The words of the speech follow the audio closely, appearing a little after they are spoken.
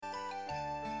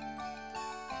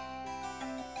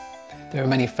There are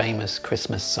many famous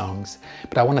Christmas songs,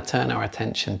 but I want to turn our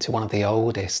attention to one of the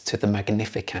oldest, to the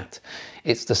Magnificat.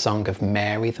 It's the song of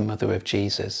Mary, the mother of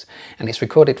Jesus, and it's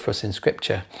recorded for us in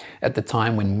Scripture at the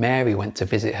time when Mary went to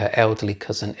visit her elderly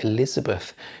cousin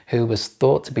Elizabeth, who was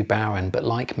thought to be barren, but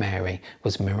like Mary,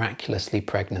 was miraculously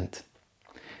pregnant.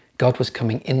 God was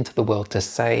coming into the world to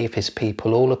save his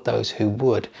people, all of those who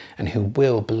would and who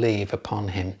will believe upon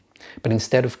him. But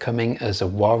instead of coming as a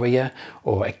warrior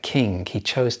or a king, he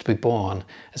chose to be born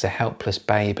as a helpless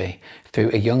baby through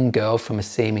a young girl from a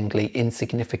seemingly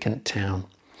insignificant town.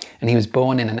 And he was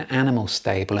born in an animal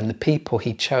stable, and the people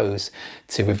he chose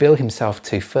to reveal himself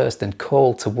to first and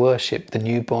call to worship the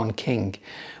newborn king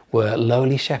were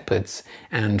lowly shepherds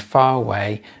and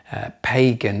faraway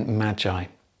pagan magi.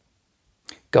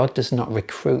 God does not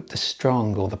recruit the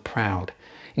strong or the proud.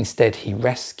 Instead, he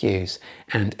rescues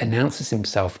and announces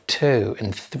himself to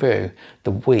and through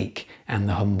the weak and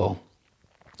the humble.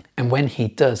 And when he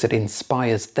does, it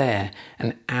inspires their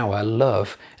and our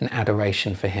love and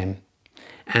adoration for him.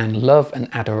 And love and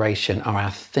adoration are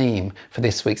our theme for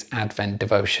this week's Advent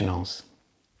devotionals.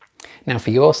 Now,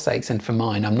 for your sakes and for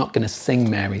mine, I'm not going to sing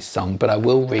Mary's song, but I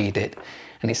will read it.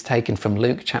 And it's taken from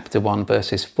Luke chapter 1,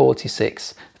 verses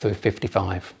 46 through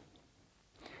 55.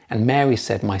 And Mary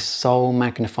said, "My soul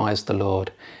magnifies the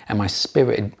Lord, and my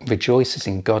spirit rejoices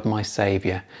in God my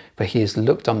Saviour, for he has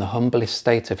looked on the humble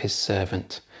estate of his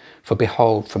servant. For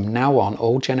behold, from now on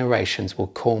all generations will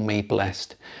call me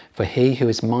blessed, for he who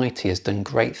is mighty has done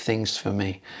great things for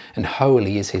me, and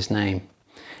holy is his name.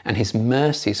 And his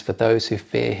mercies for those who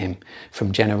fear him,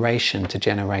 from generation to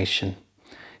generation.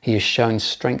 He has shown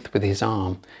strength with his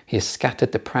arm, he has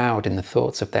scattered the proud in the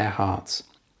thoughts of their hearts.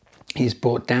 He has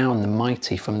brought down the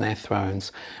mighty from their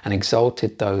thrones and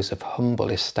exalted those of humble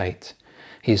estate.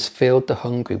 He has filled the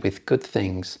hungry with good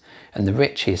things, and the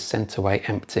rich he has sent away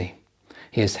empty.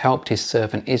 He has helped his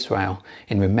servant Israel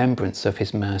in remembrance of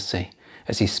his mercy,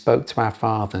 as he spoke to our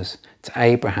fathers, to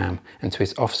Abraham and to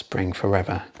his offspring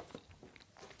forever."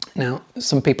 Now,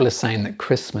 some people are saying that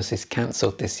Christmas is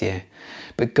cancelled this year,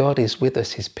 but God is with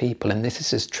us, his people, and this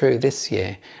is as true this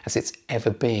year as it's ever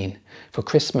been. For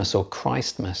Christmas, or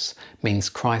Christmas, means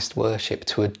Christ worship,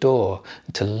 to adore,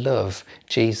 to love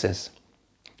Jesus.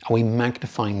 Are we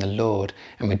magnifying the Lord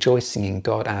and rejoicing in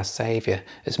God our Saviour,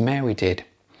 as Mary did?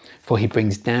 For he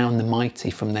brings down the mighty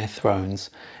from their thrones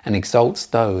and exalts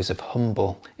those of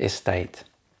humble estate.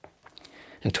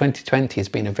 And 2020 has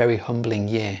been a very humbling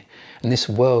year, and this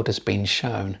world has been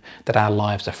shown that our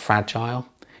lives are fragile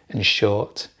and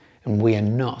short, and we are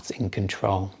not in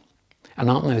control.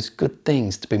 And aren't those good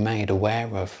things to be made aware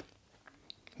of?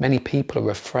 Many people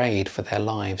are afraid for their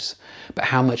lives, but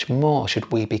how much more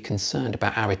should we be concerned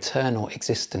about our eternal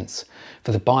existence?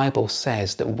 For the Bible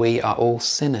says that we are all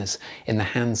sinners in the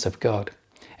hands of God.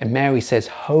 And Mary says,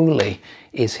 "Holy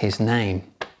is his name."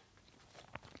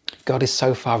 God is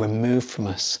so far removed from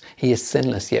us. He is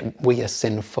sinless, yet we are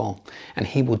sinful, and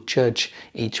he will judge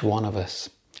each one of us.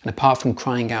 And apart from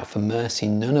crying out for mercy,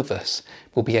 none of us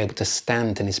will be able to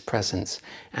stand in his presence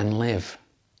and live.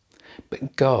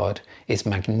 But God is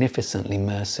magnificently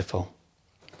merciful.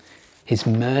 His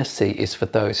mercy is for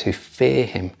those who fear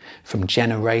him from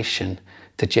generation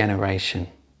to generation.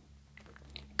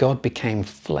 God became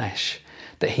flesh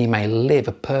that he may live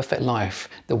a perfect life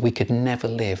that we could never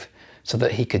live, so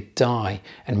that he could die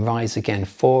and rise again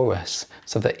for us,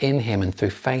 so that in him and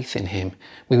through faith in him,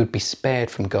 we would be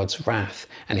spared from God's wrath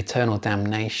and eternal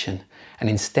damnation, and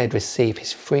instead receive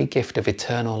his free gift of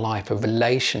eternal life, a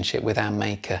relationship with our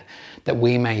Maker, that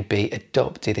we may be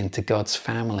adopted into God's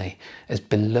family as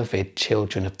beloved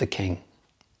children of the King.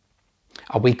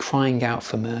 Are we crying out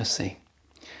for mercy?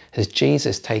 Has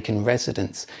Jesus taken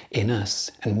residence in us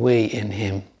and we in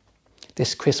him?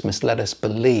 This Christmas, let us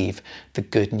believe the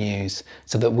good news,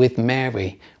 so that with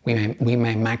Mary we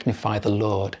may magnify the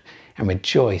Lord and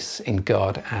rejoice in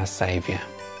God our Saviour.